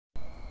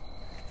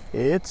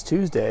It's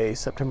Tuesday,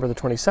 September the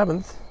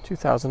 27th,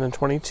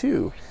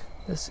 2022.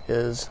 This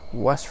is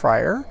Wes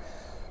Fryer,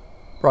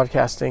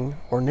 broadcasting,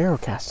 or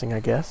narrowcasting,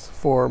 I guess,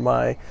 for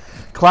my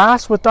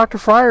Class with Dr.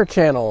 Fryer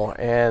channel.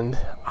 And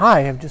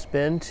I have just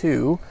been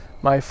to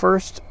my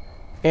first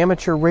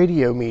amateur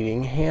radio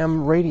meeting,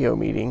 ham radio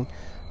meeting,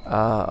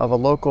 of a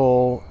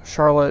local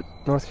Charlotte,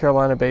 North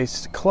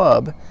Carolina-based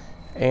club.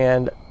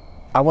 And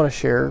I want to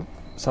share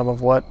some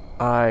of what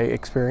I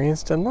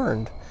experienced and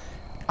learned.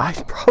 I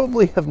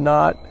probably have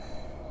not...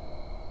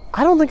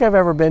 I don't think I've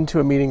ever been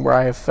to a meeting where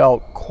I have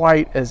felt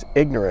quite as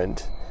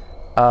ignorant,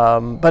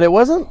 but it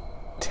wasn't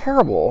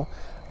terrible,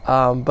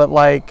 but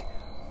like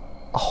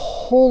a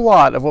whole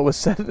lot of what was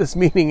said at this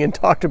meeting and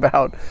talked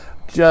about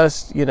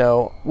just,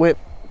 went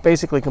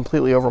basically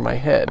completely over my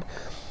head.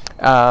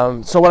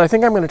 So what I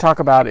think I'm going to talk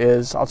about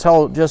is, I'll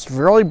tell just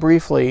really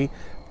briefly,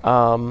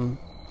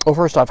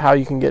 first off, how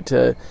you can get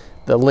to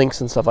the links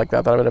and stuff like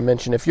that I'm going to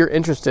mention if you're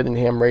interested in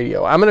ham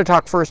radio. I'm going to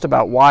talk first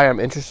about why I'm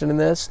interested in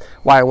this,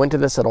 why I went to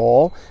this at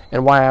all,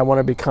 and why I want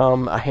to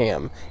become a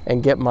ham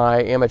and get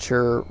my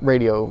amateur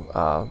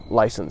radio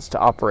license to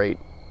operate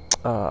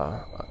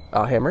a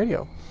ham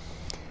radio.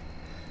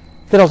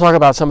 Then I'll talk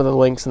about some of the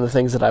links and the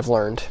things that I've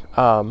learned,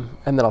 and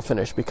then I'll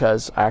finish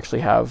because I actually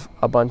have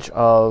a bunch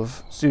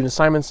of student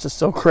assignments to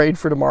still grade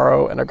for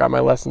tomorrow, and I've got my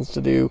lessons to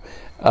do,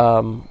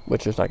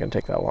 which is not going to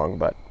take that long,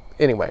 but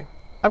anyway.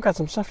 I've got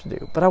some stuff to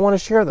do, but I want to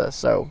share this.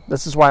 So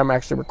this is why I'm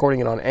actually recording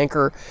it on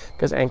Anchor,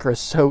 because Anchor is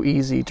so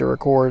easy to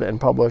record and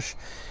publish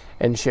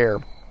and share.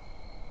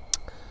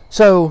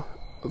 So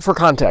for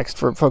context,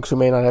 for folks who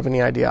may not have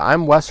any idea,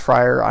 I'm Wes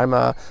Fryer. I'm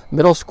a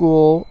middle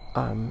school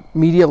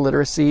media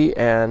literacy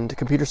and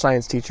computer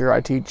science teacher. I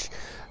teach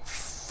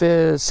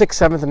 6th,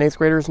 7th, and 8th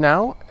graders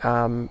now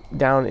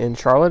down in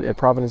Charlotte at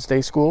Providence Day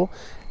School.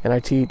 And I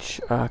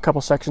teach a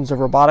couple sections of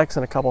robotics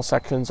and a couple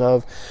sections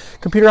of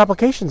computer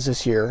applications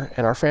this year.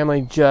 And our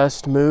family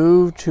just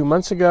moved 2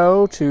 months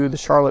ago to the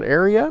Charlotte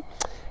area.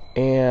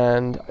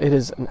 And it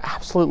is an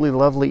absolutely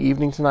lovely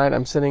evening tonight.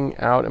 I'm sitting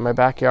out in my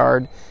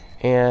backyard,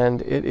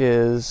 and it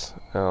is,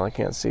 I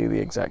can't see the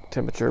exact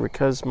temperature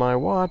because my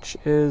watch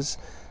is,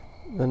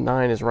 the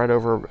 9 is right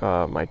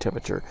over my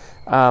temperature.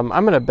 I'm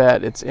going to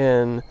bet it's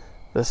in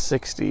the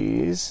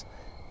 60s,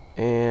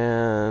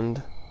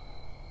 and...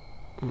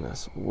 I'm going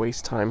to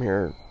waste time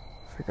here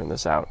figuring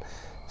this out.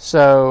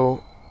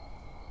 So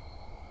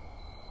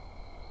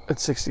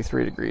it's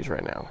 63 degrees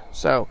right now.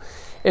 So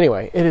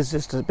anyway, it has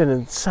just been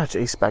in such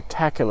a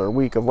spectacular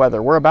week of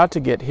weather. We're about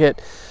to get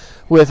hit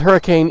with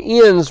Hurricane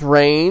Ian's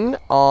rain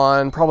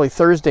on probably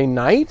Thursday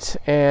night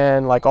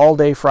and like all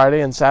day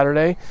Friday and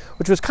Saturday,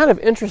 which was kind of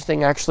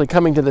interesting actually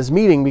coming to this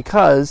meeting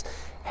because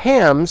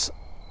hams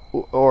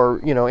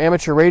or,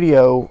 amateur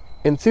radio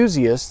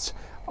enthusiasts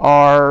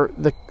are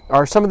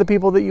some of the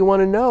people that you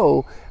want to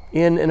know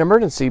in an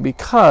emergency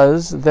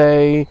because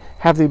they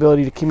have the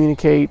ability to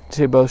communicate,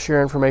 to both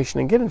share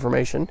information and get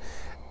information,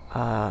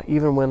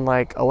 even when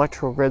like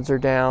electrical grids are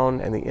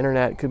down and the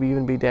internet could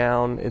even be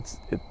down.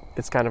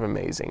 It's kind of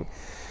amazing.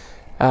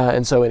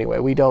 And so anyway,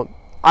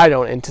 I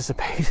don't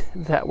anticipate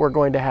that we're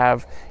going to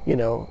have,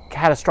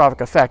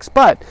 catastrophic effects,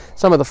 but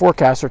some of the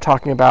forecasts are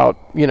talking about,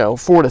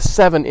 4 to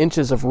 7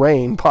 inches of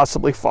rain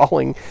possibly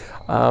falling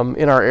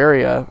in our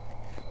area,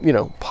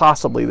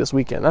 possibly this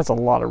weekend. That's a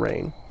lot of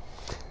rain.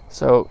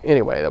 So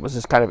anyway, that was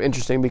just kind of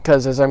interesting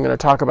because as I'm going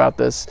to talk about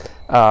this,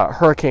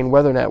 Hurricane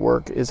Weather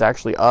Network is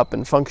actually up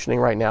and functioning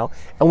right now.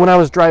 And when I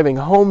was driving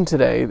home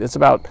today, it's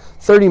about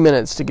 30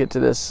 minutes to get to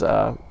this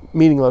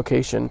meeting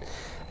location,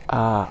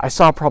 I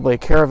saw probably a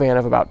caravan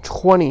of about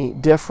 20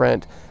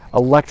 different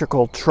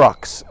electrical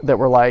trucks that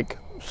were like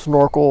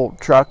snorkel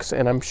trucks,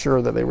 and I'm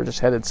sure that they were just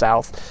headed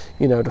south,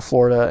 to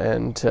Florida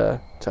and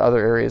to other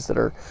areas that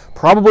are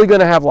probably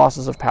going to have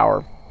losses of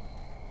power.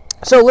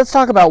 So let's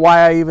talk about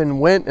why I even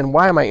went and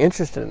why am I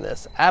interested in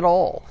this at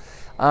all.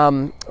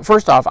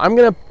 First off, I'm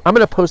gonna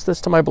post this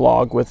to my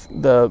blog with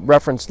the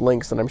referenced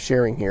links that I'm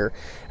sharing here,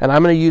 and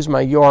I'm gonna use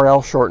my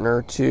URL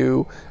shortener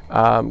to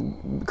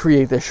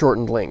create this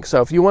shortened link.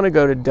 So if you want to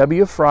go to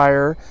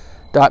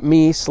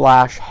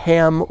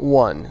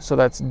wfryer.me/ham1, so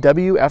that's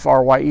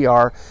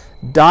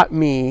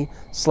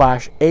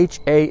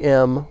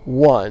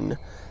wfryer.me/ham1.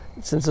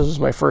 Since this was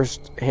my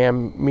first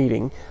ham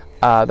meeting,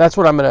 that's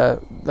what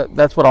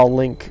I'll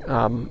link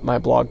my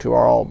blog to,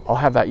 or I'll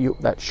have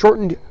that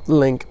shortened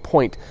link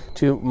point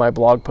to my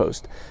blog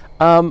post.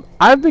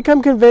 I've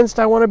become convinced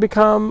I want to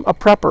become a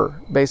prepper,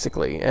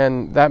 basically,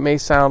 and that may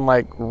sound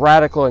like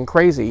radical and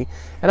crazy,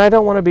 and I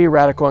don't want to be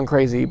radical and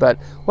crazy, but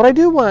what I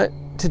do want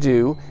to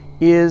do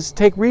is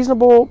take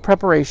reasonable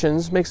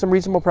preparations, make some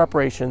reasonable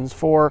preparations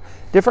for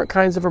different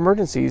kinds of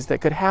emergencies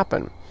that could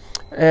happen.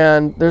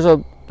 And there's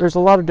a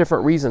lot of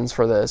different reasons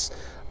for this.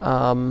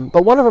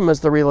 But one of them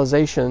is the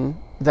realization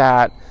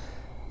that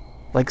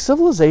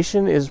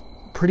civilization is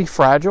pretty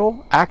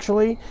fragile,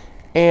 actually.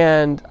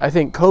 And I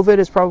think COVID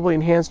has probably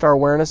enhanced our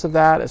awareness of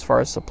that as far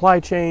as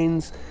supply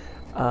chains,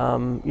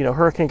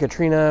 Hurricane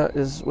Katrina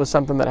was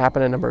something that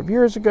happened a number of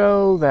years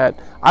ago that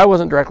I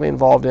wasn't directly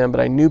involved in, but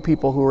I knew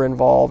people who were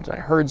involved, and I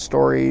heard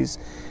stories.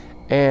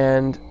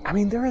 And I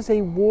mean, there is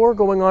a war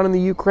going on in the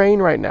Ukraine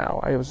right now.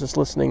 I was just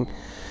listening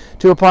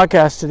to a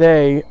podcast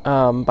today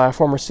by a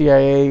former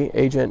CIA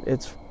agent.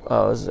 It's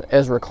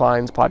Ezra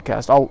Klein's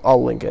podcast.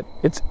 I'll link it.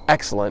 It's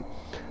excellent.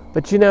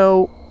 But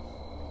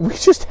we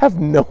just have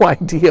no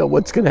idea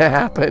what's going to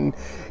happen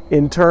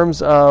in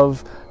terms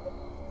of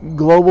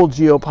global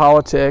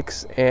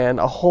geopolitics and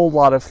a whole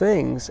lot of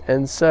things.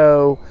 And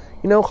so,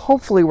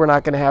 hopefully we're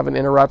not going to have an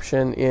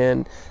interruption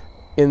in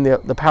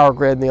the power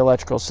grid and the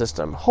electrical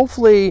system.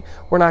 Hopefully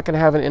we're not going to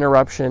have an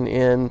interruption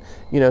in,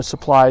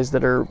 supplies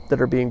that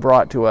are being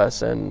brought to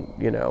us. And,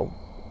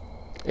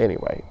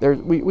 anyway,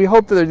 we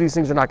hope that these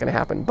things are not going to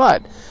happen.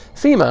 But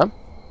FEMA,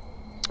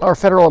 our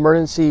Federal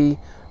Emergency,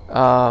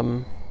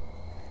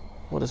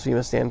 what does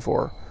FEMA stand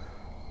for?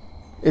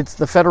 It's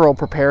the Federal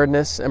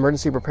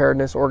Emergency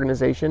Preparedness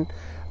Organization.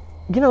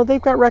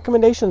 They've got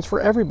recommendations for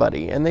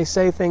everybody, and they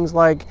say things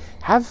like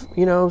have,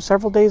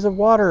 several days of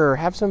water,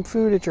 have some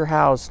food at your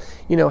house,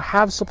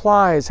 have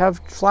supplies, have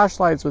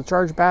flashlights with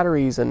charged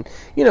batteries, and,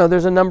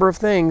 there's a number of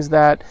things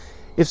that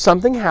if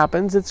something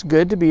happens, it's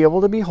good to be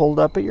able to be holed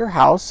up at your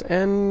house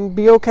and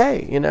be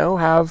okay,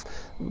 have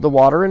the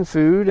water and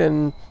food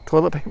and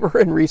toilet paper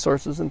and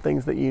resources and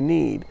things that you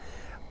need.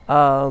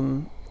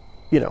 I'm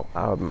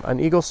an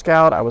Eagle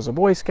Scout, I was a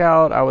Boy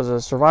Scout, I was a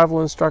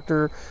survival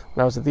instructor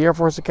when I was at the Air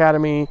Force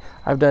Academy.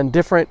 I've done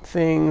different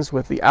things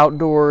with the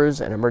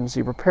outdoors and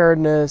emergency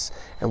preparedness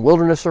and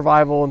wilderness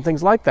survival and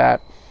things like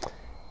that.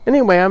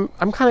 Anyway,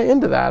 I'm kind of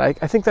into that.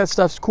 I think that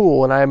stuff's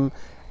cool, and I'm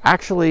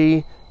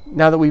actually,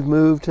 now that we've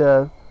moved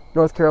to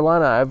North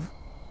Carolina,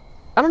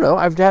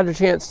 I've had a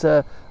chance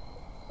to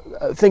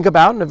think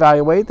about and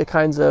evaluate the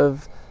kinds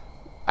of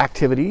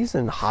activities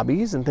and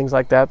hobbies and things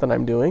like that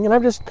I'm doing, and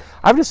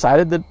I've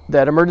decided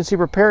that emergency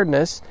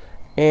preparedness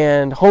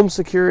and home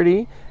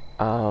security,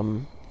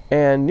 and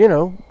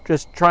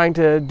just trying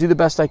to do the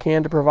best I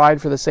can to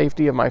provide for the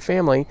safety of my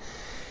family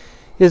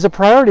is a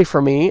priority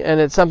for me, and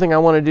it's something I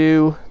want to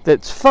do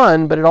that's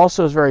fun, but it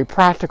also is very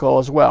practical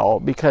as well,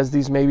 because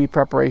these may be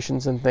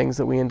preparations and things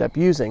that we end up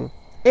using.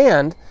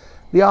 And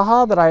the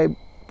aha that I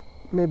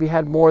maybe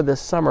had more this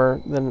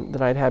summer than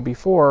I'd had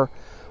before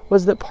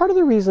was that part of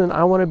the reason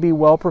I want to be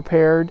well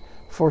prepared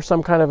for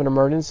some kind of an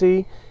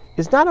emergency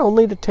is not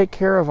only to take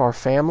care of our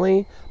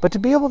family, but to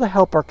be able to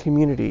help our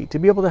community, to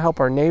be able to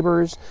help our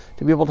neighbors,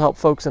 to be able to help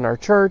folks in our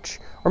church,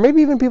 or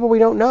maybe even people we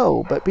don't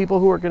know, but people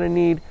who are going to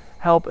need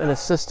help and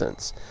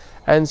assistance.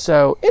 And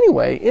so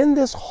anyway, in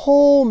this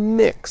whole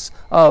mix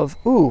of,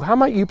 how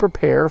might you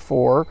prepare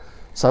for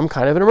some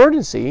kind of an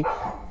emergency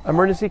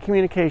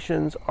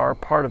communications are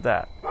part of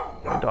that.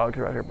 My dogs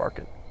are out here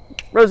barking.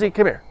 Rosie,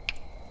 come here.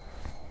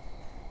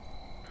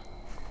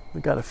 We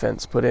got a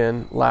fence put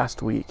in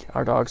last week.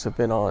 Our dogs have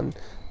been on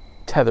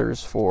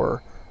tethers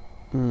for,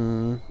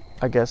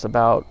 I guess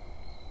about,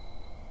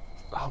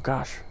 I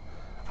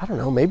don't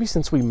know, maybe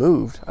since we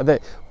moved.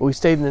 We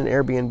stayed in an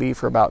Airbnb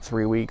for about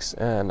 3 weeks,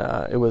 and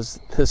it was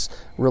this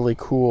really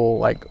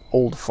cool,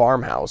 old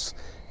farmhouse.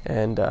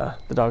 And the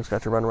dogs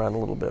got to run around a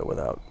little bit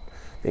without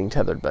being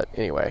tethered. But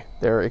anyway,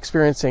 they're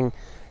experiencing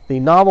the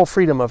novel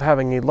freedom of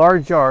having a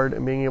large yard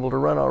and being able to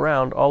run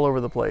around all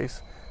over the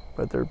place.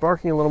 But they're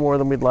barking a little more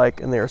than we'd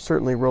like, and they are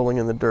certainly rolling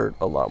in the dirt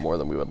a lot more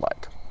than we would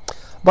like.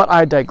 But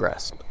I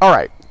digress. All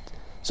right,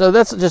 so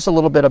that's just a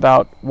little bit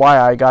about why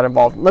I got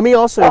involved. Let me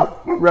also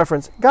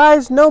reference,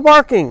 guys, no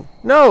barking.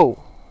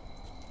 No.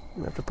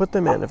 You have to put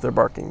them in if they're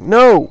barking.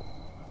 No.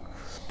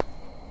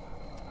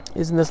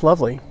 Isn't this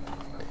lovely?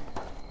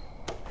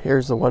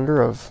 Here's the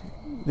wonder of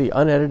the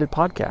unedited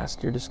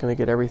podcast. You're just going to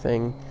get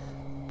everything,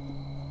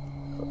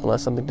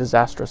 unless something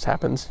disastrous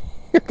happens.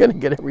 You're going to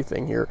get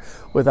everything here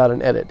without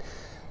an edit.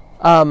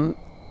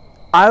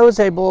 I was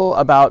able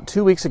about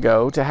 2 weeks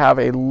ago to have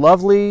a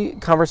lovely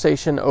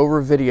conversation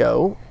over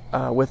video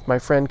with my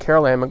friend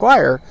Carol Ann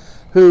McGuire,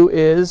 who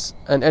is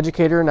an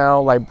educator, now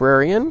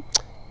librarian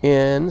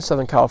in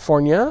Southern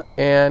California.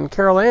 And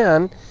Carol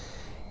Ann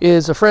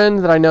is a friend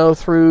that I know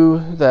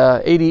through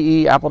the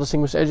ADE, Apple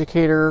Distinguished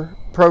Educator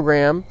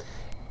program,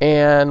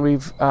 and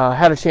we've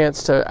had a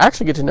chance to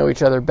actually get to know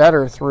each other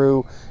better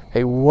through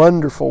a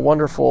wonderful,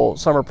 wonderful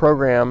summer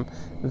program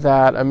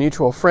that a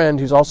mutual friend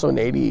who's also an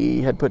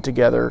ADE had put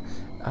together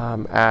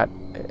at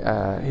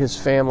his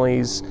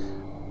family's,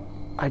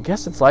 I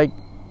guess it's kind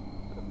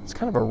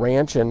of a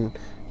ranch and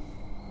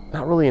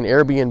not really an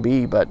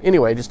Airbnb, but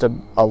anyway, just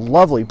a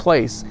lovely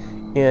place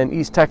in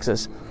East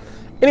Texas.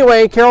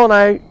 Anyway, Carol and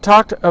I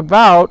talked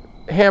about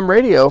ham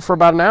radio for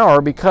about an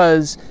hour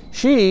because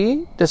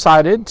she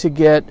decided to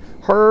get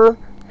her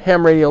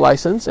ham radio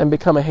license and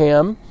become a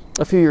ham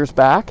a few years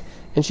back,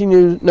 and she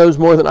knows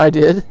more than I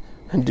did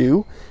and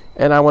do,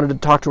 and I wanted to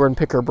talk to her and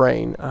pick her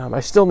brain. I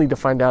still need to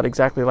find out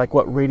exactly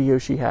what radio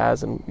she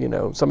has and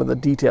some of the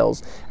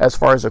details as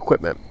far as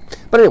equipment.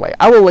 But anyway,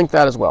 I will link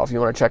that as well if you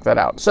want to check that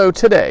out. So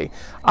today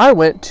I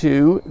went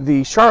to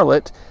the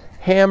Charlotte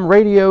ham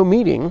radio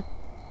meeting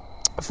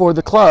for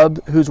the club,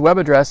 whose web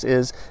address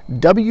is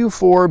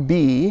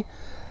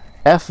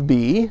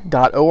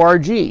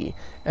w4bfb.org.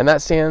 And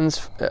that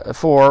stands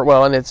for,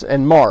 well,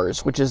 and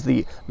MARS, which is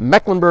the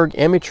Mecklenburg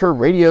Amateur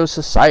Radio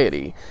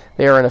Society.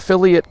 They are an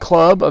affiliate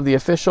club of the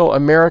official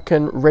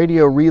American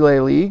Radio Relay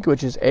League,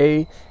 which is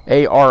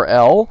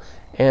AARL,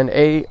 and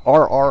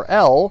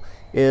ARRL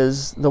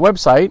is the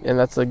website, and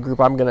that's the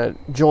group I'm going to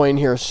join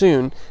here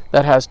soon,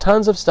 that has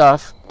tons of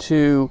stuff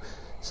to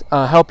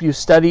help you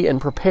study and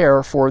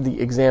prepare for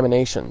the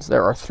examinations.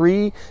 There are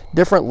 3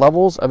 different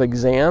levels of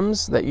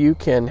exams that you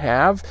can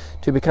have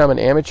to become an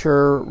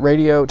amateur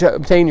radio, to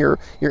obtain your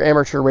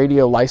amateur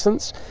radio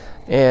license.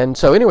 And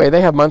so anyway,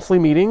 they have monthly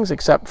meetings,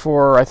 except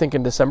for, I think,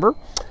 in December.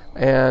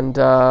 And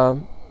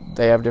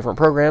they have different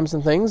programs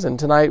and things. And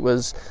tonight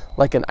was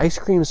like an ice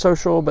cream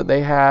social, but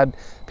they had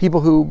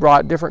people who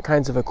brought different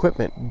kinds of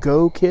equipment,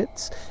 Go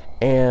kits,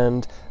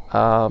 and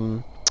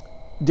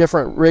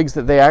different rigs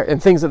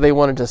and things that they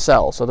wanted to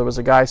sell. So there was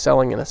a guy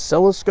selling an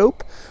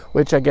oscilloscope,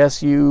 which I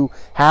guess you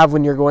have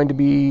when you're going to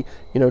be,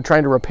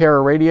 trying to repair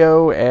a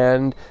radio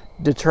and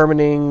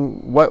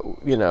determining what,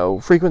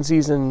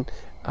 frequencies and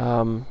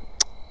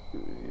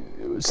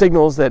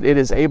signals that it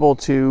is able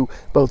to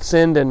both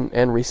send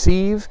and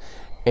receive.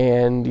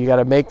 And you got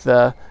to make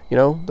the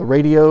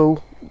radio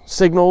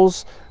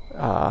signals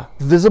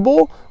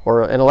visible,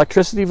 or an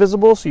electricity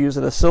visible. So you use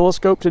an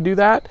oscilloscope to do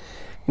that.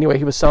 Anyway,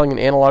 he was selling an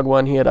analog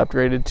one. He had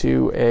upgraded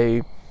to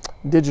a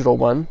digital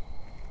one.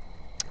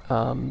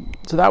 So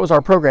that was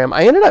our program.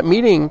 I ended up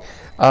meeting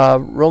a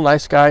real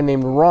nice guy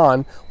named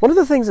Ron. One of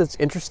the things that's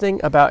interesting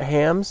about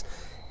hams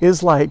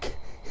is, like,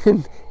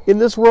 in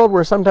this world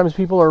where sometimes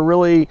people are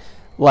really,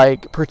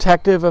 like,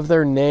 protective of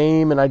their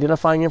name and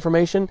identifying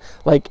information,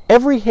 like,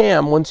 every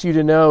ham wants you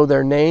to know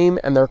their name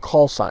and their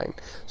call sign.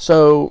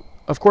 So,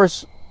 of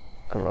course,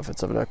 I don't know if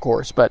it's of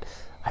course, but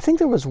I think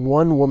there was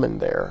one woman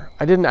there.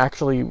 I didn't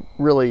actually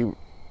really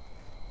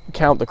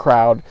count the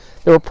crowd.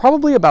 There were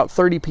probably about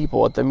 30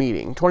 people at the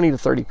meeting, 20 to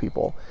 30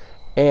 people.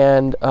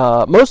 And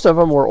most of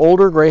them were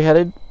older,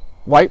 gray-headed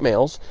white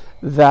males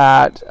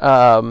that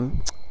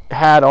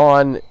had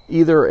on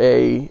either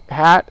a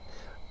hat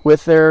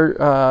with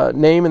their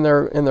name and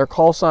their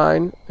call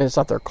sign. And it's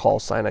not their call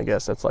sign, I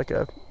guess. That's like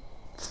a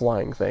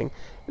flying thing.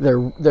 Their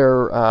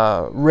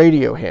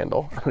radio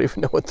handle. I don't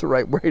even know what the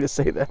right way to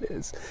say that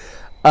is.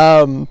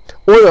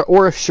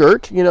 Or a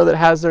shirt, that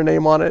has their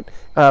name on it,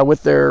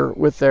 with their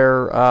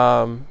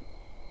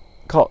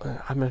call.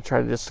 I'm going to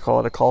try to just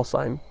call it a call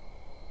sign.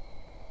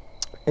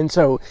 And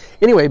so,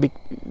 anyway,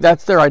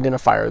 that's their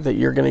identifier that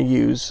you're going to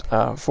use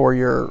for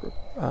your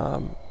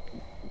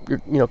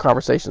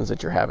conversations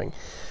that you're having.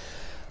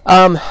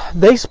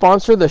 They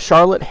sponsor the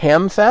Charlotte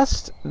Ham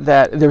Fest.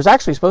 That there's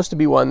actually supposed to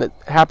be one that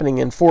happening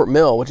in Fort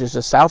Mill, which is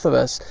just south of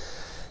us,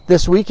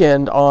 this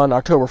weekend on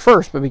October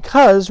 1st, but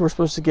because we're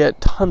supposed to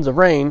get tons of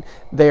rain,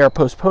 they are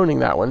postponing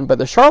that one. But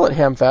the Charlotte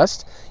Ham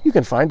Fest, you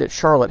can find at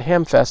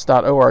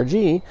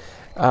charlottehamfest.org,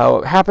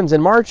 happens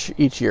in March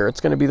each year. It's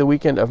going to be the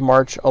weekend of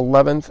March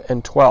 11th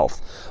and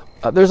 12th.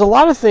 There's a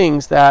lot of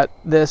things that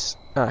this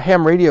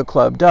Ham Radio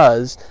Club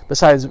does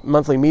besides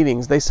monthly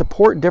meetings. They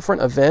support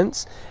different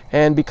events,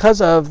 and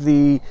because of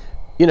the,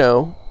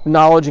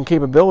 knowledge and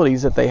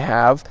capabilities that they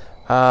have,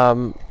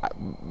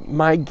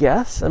 my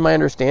guess and my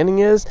understanding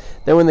is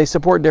that when they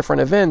support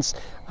different events,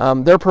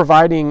 they're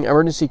providing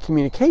emergency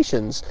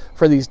communications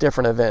for these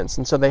different events.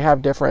 And so they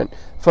have different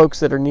folks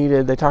that are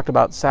needed. They talked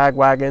about SAG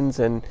wagons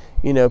and,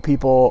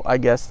 people, I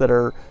guess, that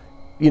are,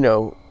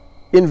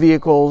 in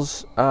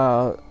vehicles,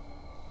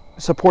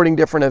 supporting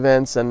different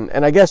events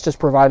and I guess just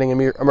providing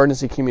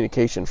emergency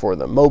communication for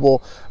them,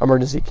 mobile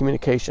emergency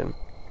communication.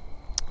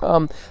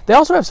 They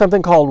also have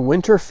something called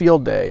Winter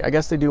Field Day. I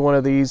guess they do one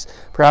of these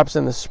perhaps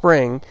in the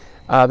spring.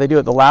 They do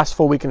it the last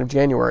full weekend of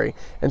January.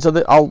 And so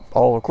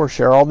I'll of course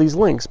share all these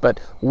links, but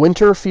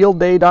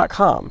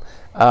winterfieldday.com.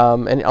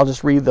 And I'll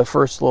just read the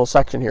first little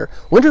section here.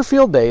 Winter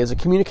Field Day is a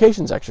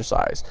communications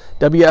exercise.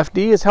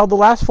 WFD is held the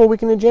last full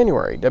weekend in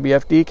January.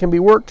 WFD can be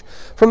worked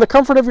from the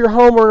comfort of your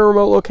home or in a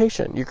remote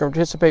location. You can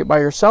participate by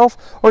yourself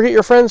or get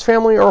your friends,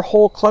 family, or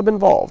whole club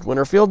involved.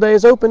 Winter Field Day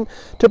is open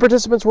to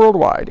participants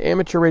worldwide.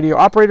 Amateur radio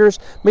operators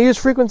may use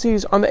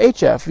frequencies on the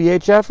HF,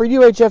 VHF, or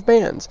UHF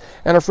bands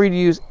and are free to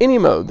use any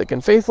mode that can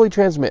faithfully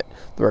transmit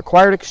the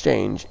required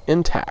exchange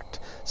intact.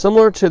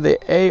 Similar to the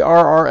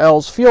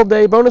ARRL's Field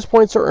Day, bonus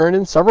points are earned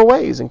in several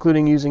ways,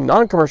 including using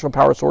non-commercial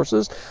power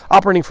sources,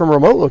 operating from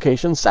remote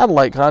locations,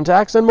 satellite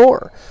contacts, and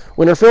more.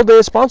 Winter Field Day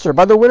is sponsored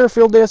by the Winter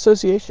Field Day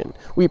Association.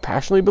 We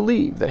passionately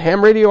believe that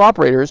ham radio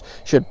operators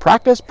should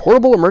practice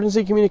portable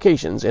emergency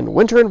communications in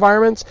winter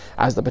environments,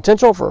 as the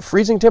potential for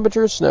freezing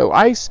temperatures, snow,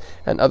 ice,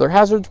 and other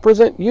hazards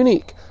present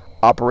unique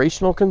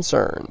operational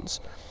concerns.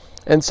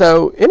 And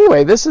so,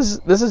 anyway, this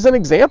is an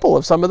example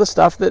of some of the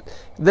stuff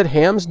that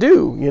hams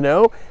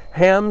do.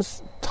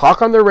 Hams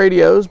talk on their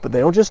radios, but they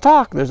don't just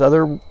talk. There's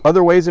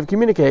other ways of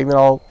communicating that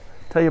I'll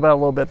tell you about a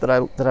little bit that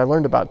I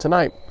learned about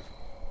tonight.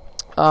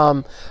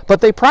 But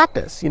they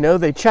practice,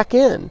 they check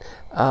in,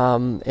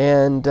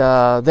 and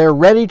they're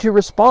ready to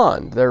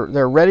respond.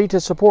 They're ready to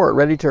support,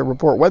 ready to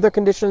report weather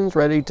conditions,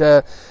 ready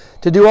to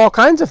do all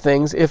kinds of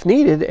things if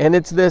needed. And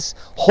it's this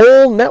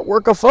whole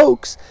network of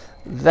folks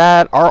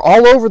that are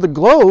all over the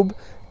globe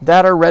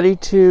that are ready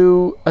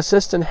to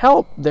assist and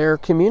help their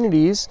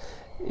communities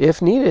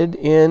if needed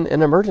in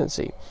an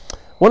emergency.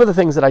 One of the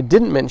things that I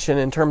didn't mention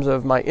in terms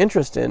of my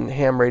interest in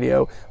ham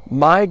radio,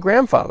 my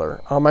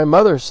grandfather on my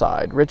mother's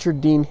side,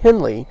 Richard Dean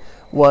Henley,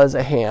 was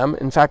a ham.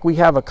 In fact, we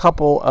have a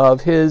couple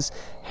of his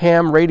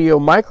ham radio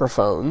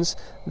microphones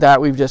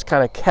that we've just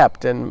kind of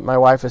kept, and my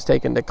wife has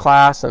taken to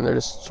class, and they're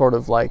just sort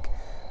of like,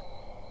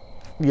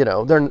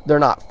 they're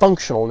not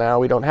functional now.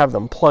 We don't have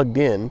them plugged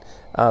in.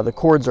 The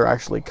cords are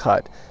actually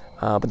cut,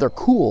 but they're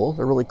cool.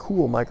 They're really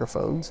cool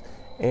microphones.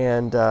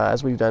 And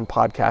as we've done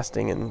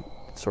podcasting and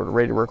sort of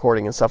radio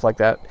recording and stuff like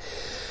that,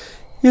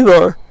 in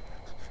our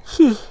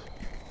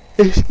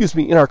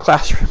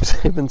classrooms,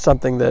 have been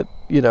something that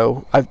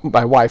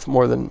my wife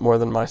more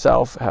than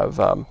myself have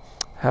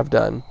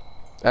done.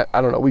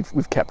 I don't know.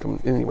 We've kept them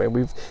anyway.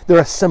 They're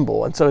a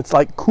symbol, and so it's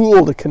like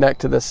cool to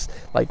connect to this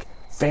like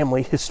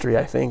family history.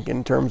 I think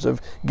in terms of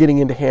getting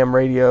into ham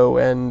radio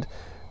and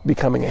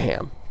becoming a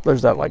ham.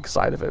 There's that like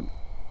side of it.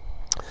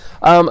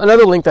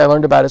 Another link that I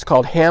learned about is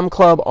called Ham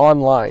Club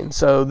Online.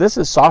 So this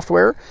is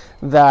software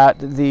that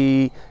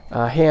the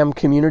ham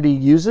community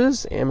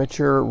uses,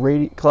 amateur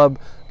radio club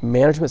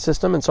management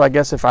system. And so I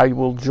guess if I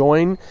will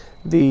join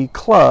the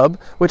club,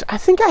 which I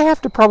think I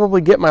have to probably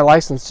get my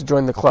license to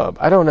join the club.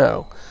 I don't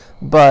know.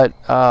 But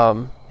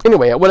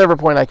anyway, at whatever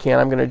point I can,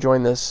 I'm going to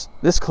join this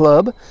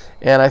club.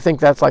 And I think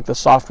that's like the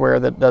software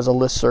that does a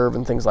listserv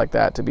and things like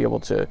that to be able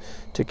to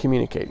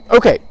communicate.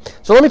 Okay,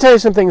 so let me tell you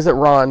some things that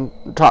Ron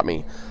taught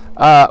me.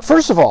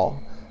 First of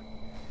all,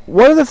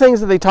 one of the things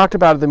that they talked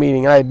about at the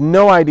meeting, and I had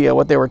no idea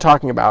what they were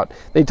talking about,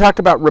 they talked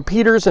about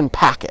repeaters and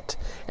packet,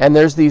 and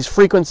there's these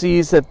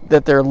frequencies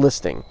that they're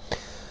listing.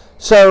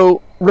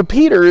 So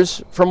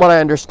repeaters, from what I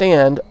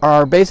understand,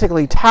 are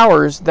basically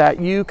towers that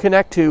you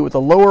connect to with a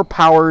lower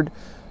powered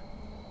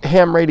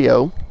ham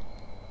radio,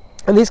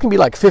 and these can be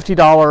like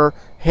 $50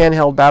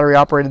 handheld battery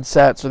operated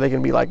sets, or they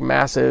can be like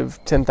massive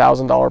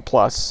 $10,000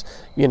 plus,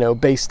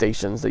 base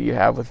stations that you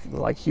have with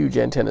like huge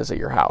antennas at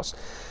your house.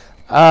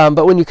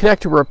 But when you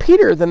connect to a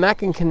repeater, then that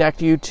can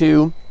connect you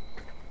to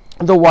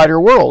the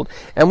wider world.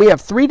 And we have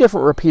 3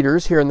 different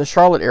repeaters here in the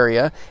Charlotte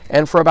area.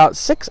 And for about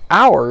 6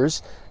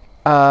 hours,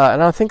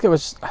 and I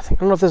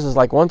don't know if this is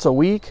like once a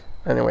week.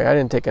 Anyway, I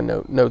didn't take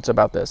notes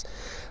about this,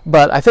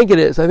 but I think it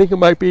is. I think it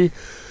might be,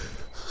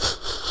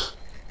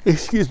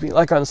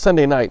 like on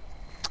Sunday night.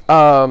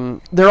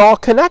 They're all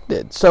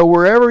connected. So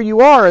wherever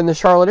you are in the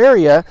Charlotte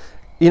area,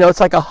 it's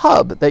like a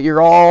hub that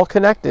you're all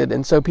connected,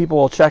 and so people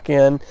will check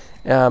in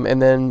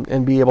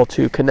and be able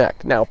to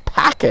connect. Now,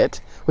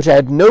 packet, which I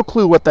had no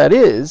clue what that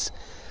is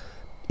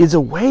a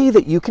way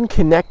that you can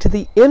connect to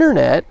the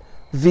internet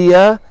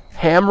via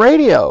ham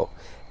radio.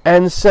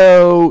 And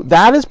so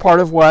that is part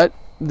of what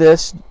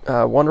this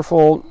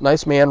wonderful,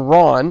 nice man,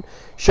 Ron,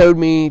 showed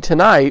me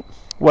tonight,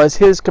 was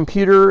his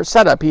computer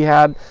setup. He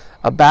had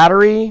a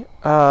battery,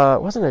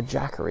 it wasn't a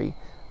Jackery.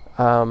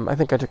 I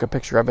think I took a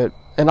picture of it,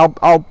 and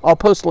I'll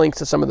post links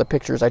to some of the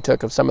pictures I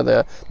took of some of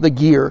the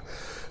gear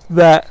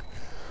that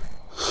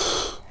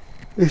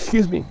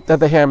that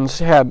the hams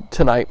had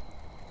tonight.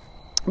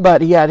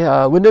 But he had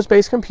a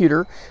Windows-based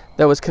computer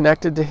that was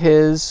connected to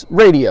his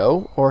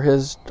radio, or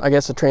his, I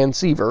guess, a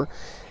transceiver,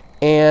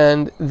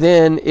 and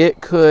then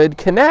it could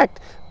connect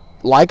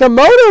like a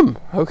modem.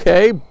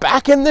 Okay,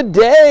 back in the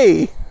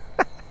day.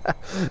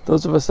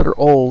 Those of us that are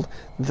old,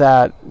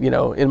 that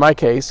in my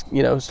case,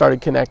 started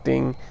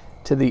connecting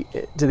to the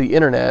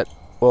internet.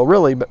 Well,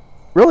 really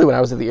when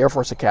I was at the Air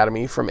Force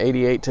Academy from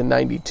 '88 to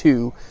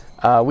 '92,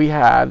 we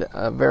had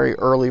a very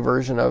early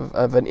version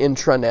of an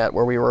intranet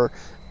where we were,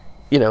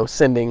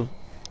 sending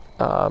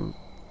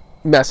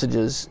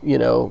messages,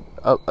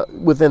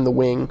 within the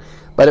wing.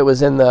 But it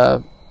was in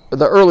the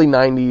early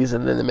 '90s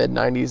and then the mid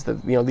 '90s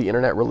that the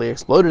internet really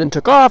exploded and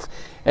took off.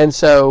 And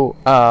so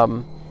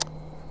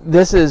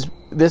this is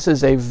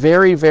a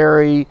very,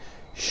 very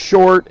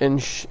short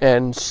and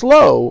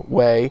slow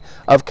way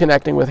of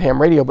connecting with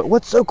ham radio. But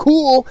what's so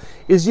cool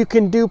is you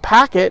can do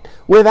packet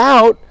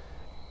without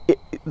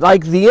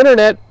like the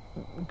internet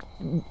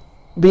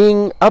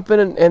being up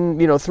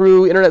and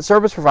through internet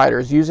service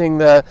providers using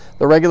the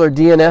regular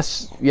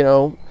DNS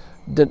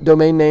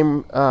domain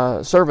name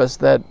service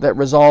that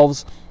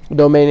resolves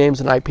domain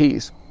names and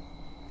IPs.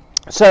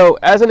 So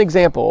as an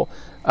example,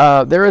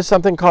 there is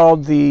something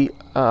called the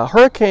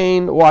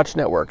Hurricane Watch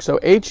Network, so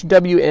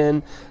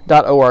hwn.org,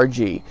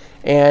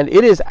 and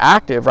it is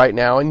active right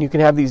now, and you can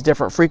have these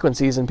different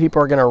frequencies, and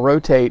people are going to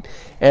rotate,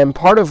 and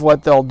part of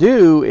what they'll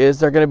do is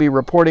they're going to be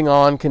reporting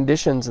on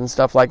conditions and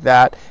stuff like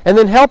that, and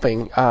then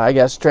helping, I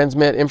guess,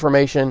 transmit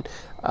information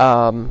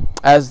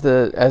as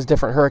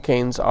different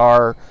hurricanes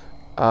are,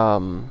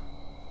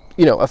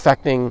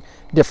 affecting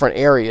different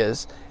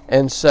areas.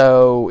 And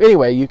so,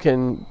 anyway, you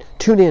can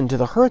tune in to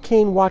the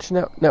Hurricane Watch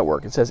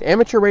Network. It says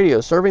amateur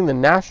radio serving the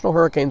National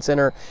Hurricane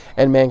Center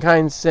and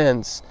mankind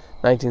since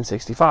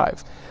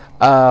 1965.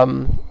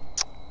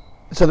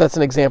 So that's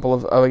an example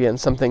of, again,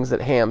 some things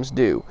that hams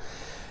do.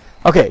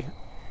 Okay,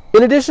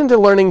 in addition to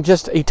learning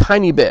just a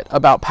tiny bit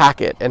about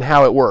Packet and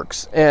how it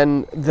works,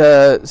 and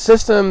the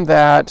system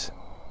that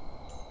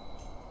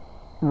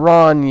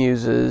Ron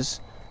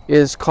uses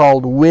is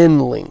called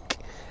WinLink,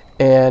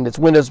 and it's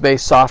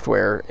Windows-based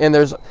software, and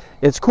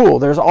it's cool.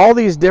 There's all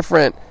these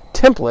different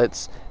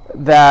templates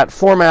that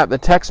format the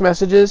text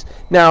messages.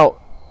 Now,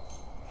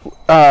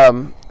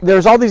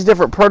 there's all these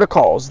different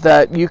protocols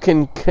that you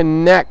can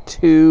connect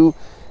to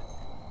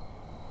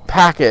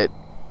Packet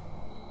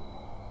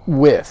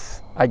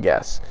with, I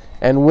guess,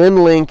 and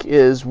WinLink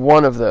is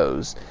one of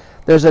those.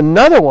 There's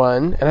another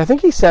one, and I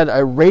think he said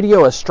a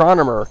radio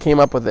astronomer came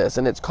up with this,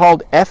 and it's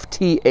called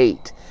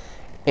FT8,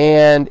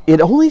 and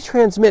it only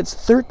transmits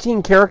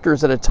 13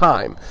 characters at a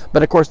time,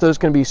 but of course those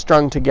can be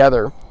strung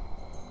together.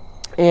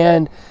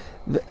 And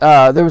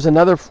there was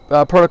another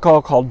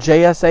protocol called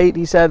JS8,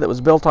 he said, that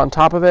was built on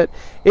top of it.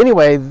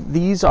 Anyway,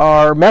 these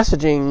are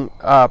messaging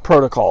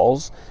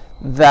protocols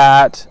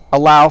that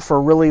allow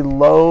for really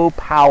low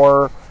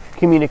power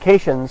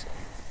communications.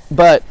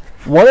 But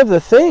one of the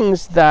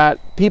things that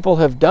people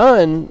have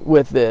done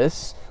with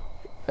this,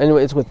 and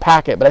it's with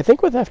Packet, but I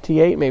think with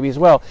FT8 maybe as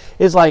well,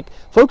 is like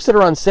folks that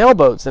are on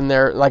sailboats and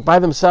they're like by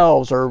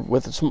themselves or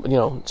with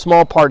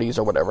small parties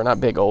or whatever,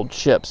 not big old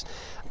ships.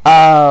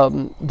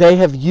 They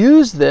have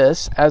used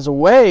this as a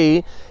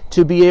way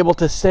to be able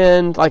to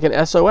send like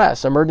an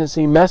SOS,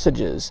 emergency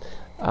messages,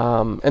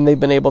 and they've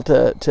been able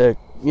to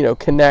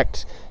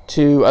connect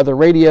to other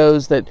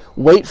radios that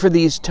wait for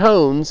these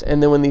tones,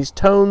 and then when these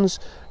tones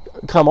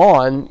come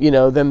on,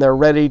 then they're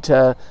ready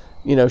to,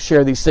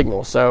 share these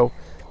signals. So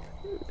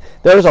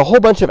there's a whole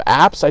bunch of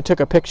apps. I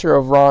took a picture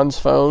of Ron's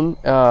phone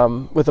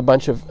with a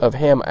bunch of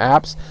ham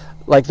apps.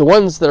 Like the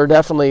ones that are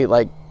definitely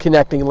like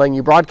connecting and letting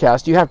you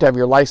broadcast, you have to have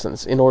your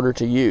license in order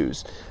to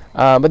use.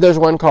 But there's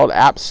one called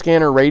App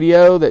Scanner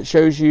Radio that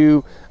shows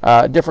you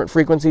different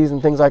frequencies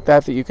and things like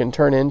that you can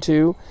turn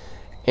into.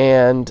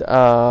 And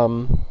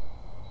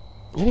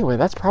anyway,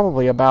 that's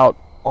probably about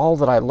all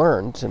that I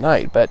learned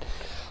tonight. But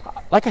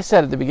like I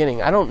said at the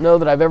beginning, I don't know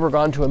that I've ever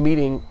gone to a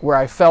meeting where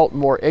I felt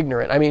more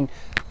ignorant. I mean,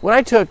 when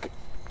I took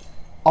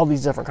all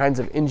these different kinds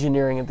of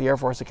engineering at the Air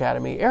Force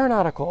Academy,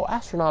 aeronautical,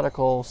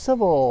 astronautical,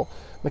 civil,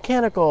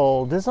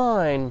 mechanical,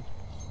 design,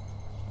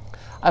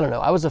 I don't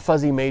know, I was a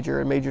fuzzy major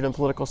and majored in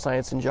political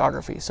science and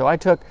geography. So I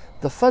took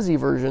the fuzzy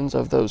versions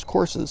of those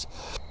courses.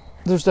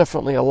 There's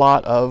definitely a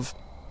lot of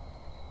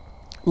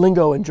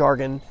lingo and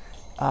jargon,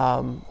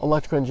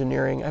 electrical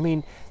engineering. I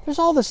mean, there's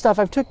all this stuff.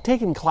 I've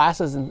taken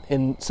classes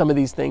in some of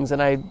these things,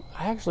 and I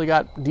actually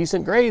got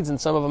decent grades in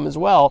some of them as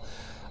well.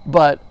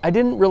 But I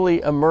didn't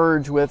really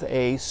emerge with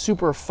a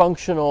super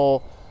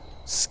functional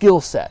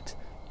skill set,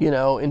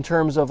 in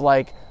terms of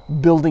like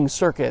building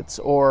circuits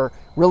or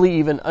really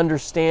even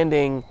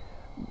understanding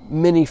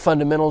many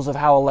fundamentals of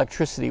how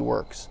electricity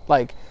works.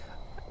 Like,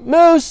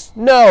 Moose,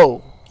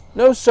 no,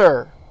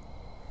 sir.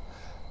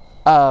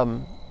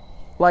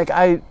 Like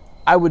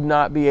I would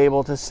not be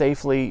able to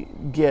safely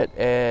get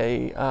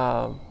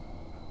a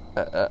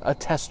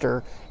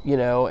tester,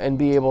 and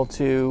be able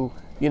to,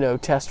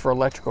 test for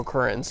electrical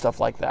current and stuff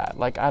like that.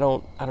 Like I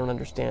don't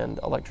understand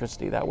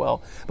electricity that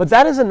well. But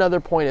that is another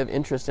point of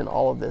interest in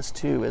all of this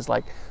too, is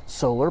like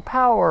solar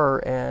power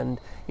and,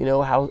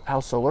 how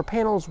solar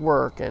panels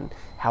work and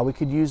how we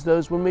could use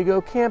those when we go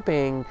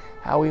camping,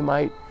 how we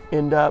might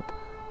end up,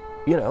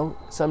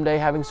 someday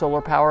having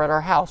solar power at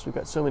our house. We've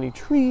got so many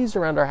trees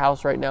around our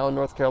house right now in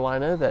North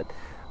Carolina that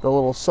the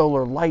little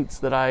solar lights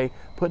that I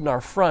put in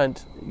our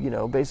front,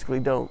 basically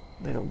they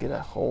don't get a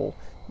whole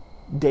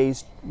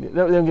day's, they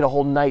don't get a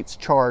whole night's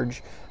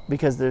charge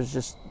because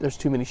there's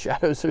too many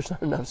shadows, there's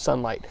not enough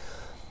sunlight.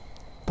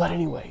 But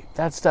anyway,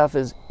 that stuff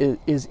is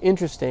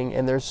interesting,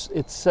 and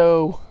it's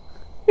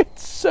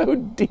so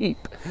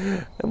deep.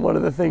 And one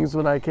of the things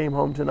when I came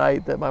home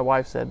tonight that my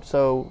wife said,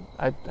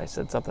 I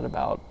said something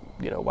about,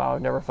 wow,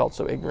 I've never felt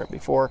so ignorant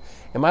before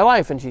in my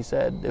life. And she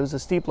said, it was a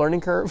steep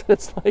learning curve.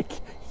 It's like,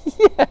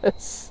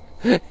 yes,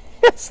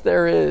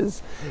 there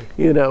is,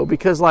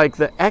 because like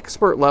the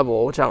expert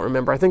level, which I don't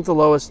remember, I think the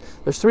lowest,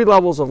 there's 3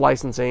 levels of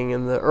licensing,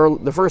 and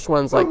the first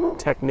one's like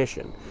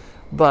technician,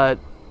 but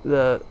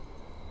the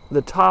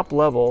top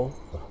level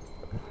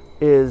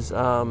is,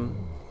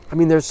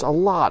 there's a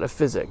lot of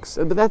physics,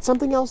 but that's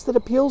something else that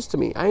appeals to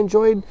me. I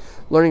enjoyed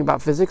learning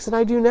about physics, and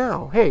I do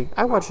now. Hey,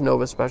 I watch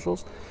Nova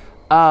specials.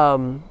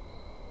 And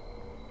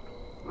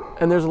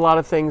there's a lot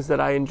of things that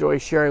I enjoy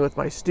sharing with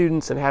my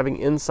students and having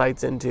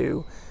insights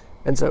into.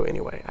 And so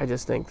anyway, I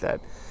just think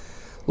that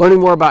learning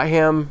more about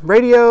ham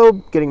radio,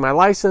 getting my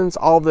license,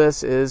 all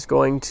this is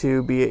going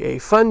to be a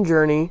fun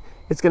journey.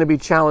 It's going to be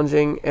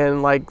challenging.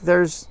 And like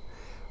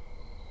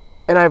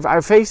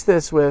I've faced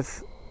this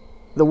with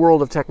the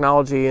world of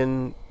technology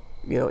and,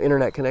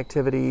 internet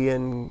connectivity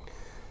and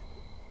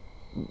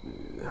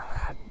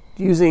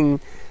using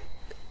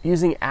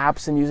using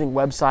apps and using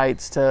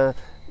websites to,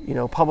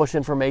 publish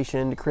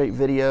information, to create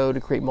video, to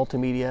create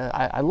multimedia.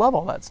 I love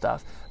all that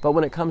stuff. But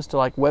when it comes to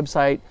like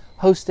website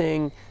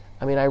hosting,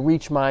 I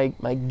reach my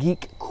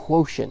geek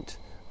quotient.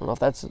 I don't know if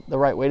that's the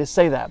right way to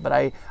say that, but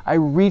I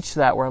reach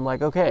that where I'm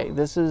like, okay,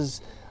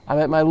 I'm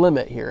at my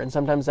limit here. And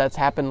sometimes that's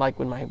happened like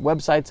when my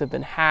websites have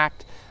been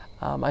hacked.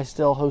 I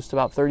still host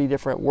about 30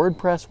 different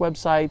WordPress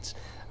websites,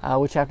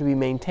 which have to be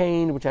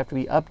maintained, which have to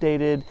be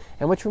updated,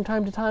 and which from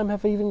time to time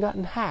have even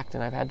gotten hacked,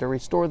 and I've had to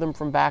restore them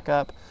from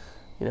backup,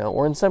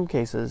 or in some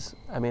cases,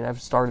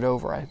 I've started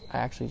over. I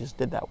actually just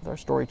did that with our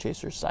Story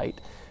Chasers site,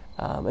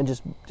 and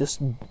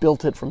just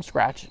built it from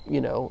scratch,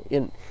 in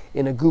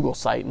a Google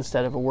site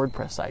instead of a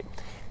WordPress site.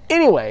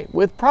 Anyway,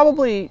 with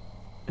probably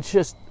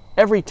just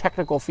every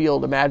technical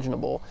field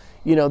imaginable,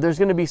 there's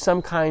going to be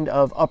some kind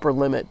of upper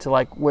limit to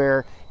like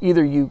where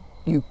either you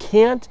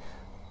can't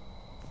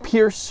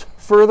pierce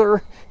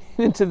further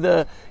into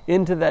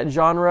that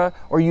genre,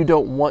 or you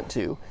don't want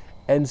to.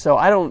 And so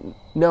I don't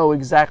know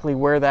exactly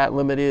where that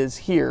limit is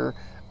here.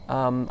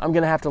 I'm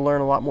going to have to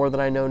learn a lot more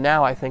than I know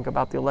now, I think,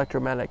 about the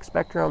electromagnetic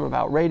spectrum,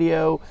 about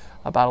radio,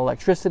 about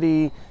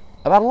electricity,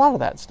 about a lot of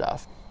that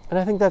stuff. And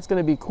I think that's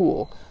going to be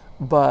cool.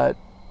 But,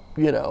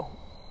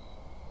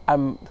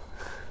 I'm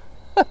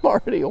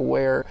already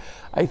aware.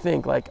 I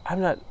think I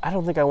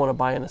don't think I want to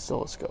buy an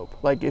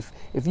oscilloscope. Like if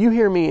you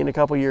hear me in a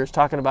couple years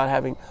talking about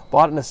having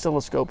bought an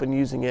oscilloscope and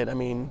using it,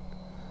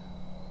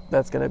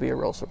 that's going to be a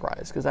real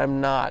surprise, because I'm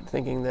not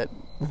thinking that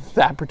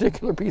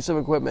particular piece of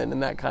equipment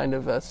and that kind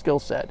of skill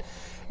set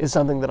is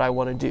something that I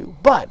want to do.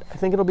 But I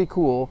think it'll be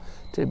cool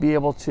to be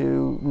able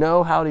to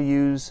know how to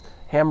use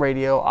ham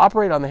radio,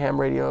 operate on the ham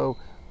radio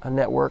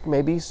network,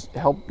 maybe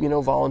help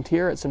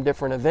volunteer at some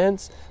different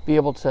events, be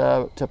able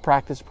to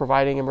practice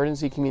providing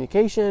emergency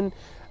communication,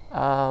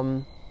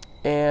 and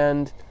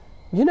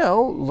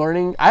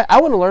learning.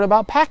 I want to learn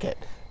about Packet,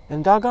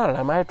 and doggone it,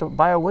 I might have to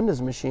buy a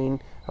Windows machine,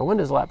 a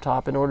Windows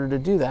laptop, in order to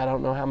do that. I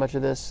don't know how much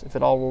of this, if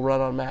it all will run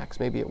on Macs.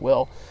 Maybe it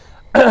will.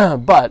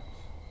 But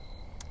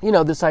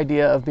this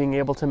idea of being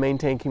able to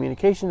maintain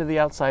communication to the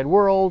outside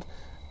world,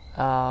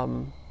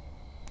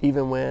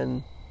 even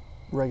when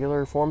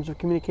regular forms of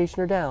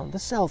communication are down. The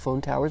cell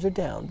phone towers are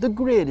down. The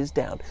grid is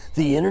down.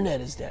 The internet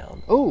is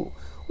down. Oh,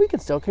 we can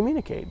still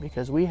communicate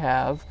because we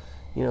have,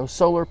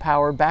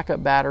 solar-powered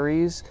backup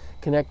batteries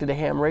connected to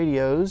ham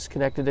radios,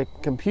 connected to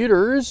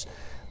computers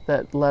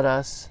that let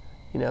us,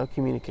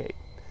 communicate.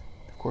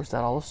 Of course,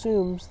 that all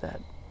assumes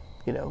that,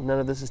 none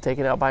of this is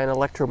taken out by an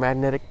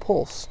electromagnetic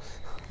pulse.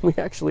 We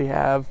actually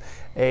have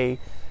a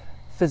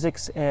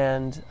physics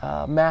and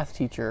math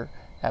teacher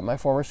at my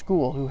former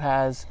school who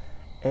has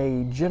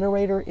a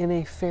generator in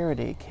a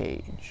Faraday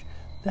cage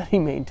that he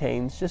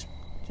maintains just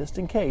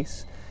in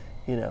case,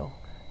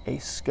 a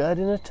scud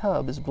in a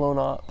tub is blown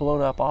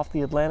up off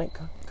the Atlantic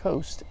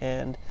coast,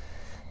 and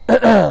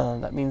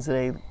that means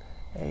that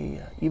a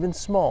even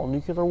small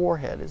nuclear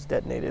warhead is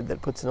detonated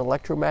that puts an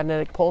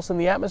electromagnetic pulse in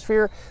the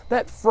atmosphere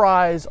that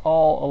fries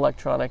all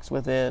electronics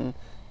within,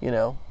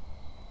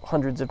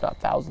 hundreds if not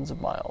thousands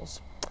of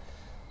miles.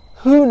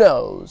 Who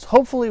knows?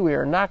 Hopefully we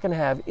are not going to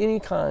have any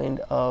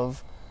kind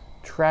of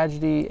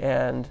tragedy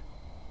and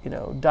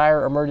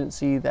dire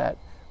emergency that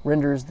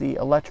renders the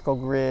electrical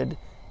grid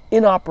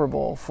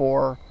inoperable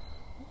for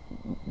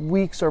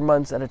weeks or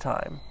months at a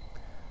time.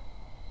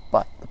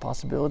 But the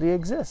possibility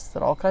exists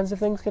that all kinds of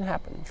things can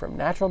happen, from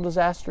natural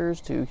disasters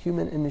to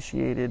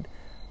human-initiated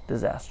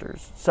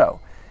disasters. So,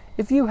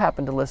 if you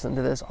happen to listen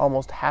to this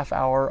almost half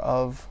hour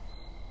of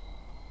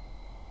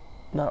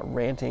not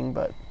ranting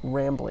but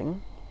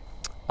rambling,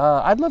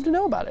 I'd love to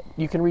know about it.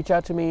 You can reach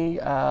out to me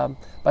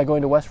by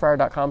going to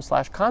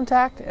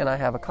westfryer.com/contact, and I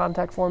have a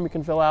contact form you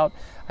can fill out.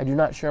 I do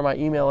not share my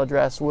email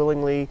address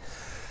willingly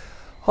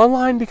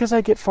online because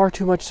I get far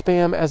too much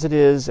spam as it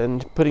is,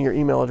 and putting your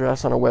email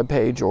address on a web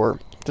page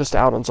or just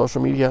out on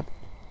social media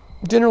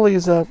generally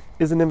is an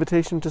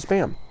invitation to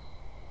spam.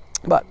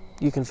 But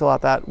you can fill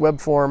out that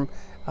web form.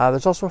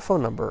 There's also a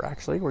phone number,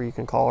 actually, where you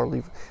can call or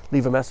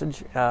leave a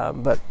message.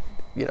 But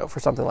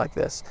for something like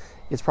this,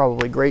 it's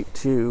probably great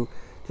to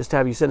just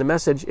have you send a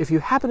message. If you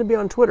happen to be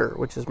on Twitter,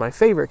 which is my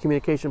favorite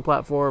communication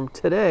platform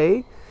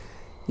today,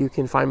 you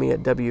can find me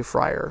at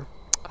WFryer.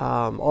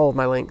 All of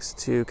my links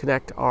to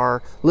connect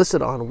are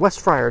listed on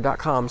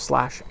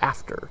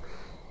westfryer.com/after.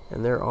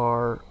 And there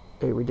are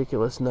a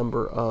ridiculous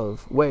number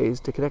of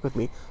ways to connect with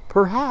me.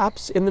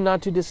 Perhaps in the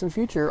not too distant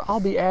future, I'll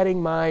be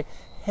adding my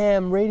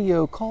ham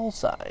radio call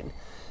sign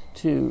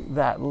to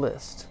that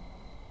list.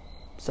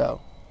 So,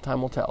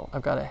 time will tell.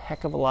 I've got a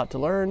heck of a lot to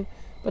learn,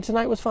 but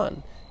tonight was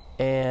fun.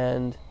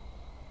 And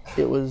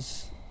it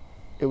was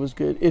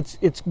good.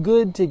 It's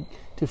good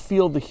to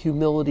feel the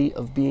humility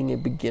of being a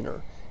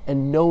beginner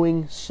and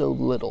knowing so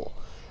little.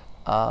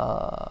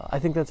 I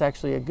think that's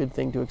actually a good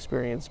thing to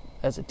experience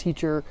as a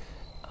teacher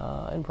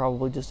and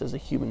probably just as a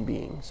human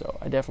being. So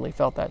I definitely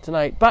felt that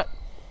tonight. But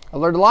I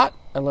learned a lot.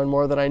 I learned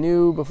more than I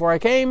knew before I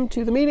came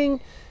to the meeting,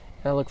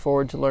 and I look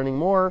forward to learning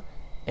more.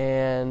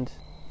 And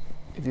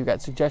If you've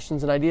got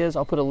suggestions and ideas,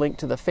 I'll put a link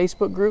to the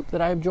Facebook group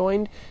that I've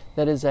joined.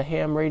 That is a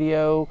ham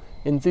radio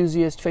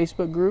enthusiast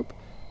Facebook group.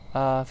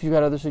 If you've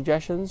got other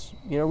suggestions,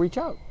 reach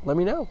out. Let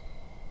me know.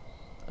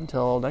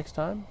 Until next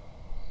time,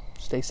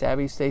 stay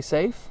savvy, stay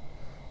safe,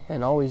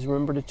 and always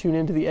remember to tune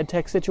into the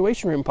EdTech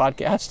Situation Room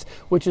podcast,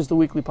 which is the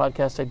weekly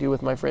podcast I do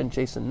with my friend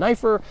Jason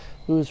Neiffer,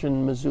 who is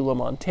in Missoula,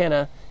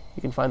 Montana.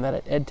 You can find that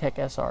at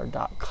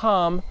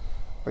edtechsr.com,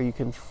 or you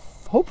can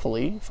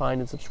hopefully find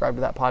and subscribe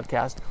to that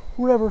podcast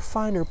wherever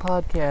finer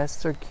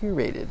podcasts are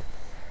curated.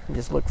 And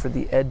just look for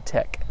the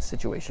EdTech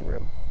Situation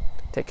Room.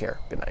 Take care.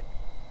 Good night.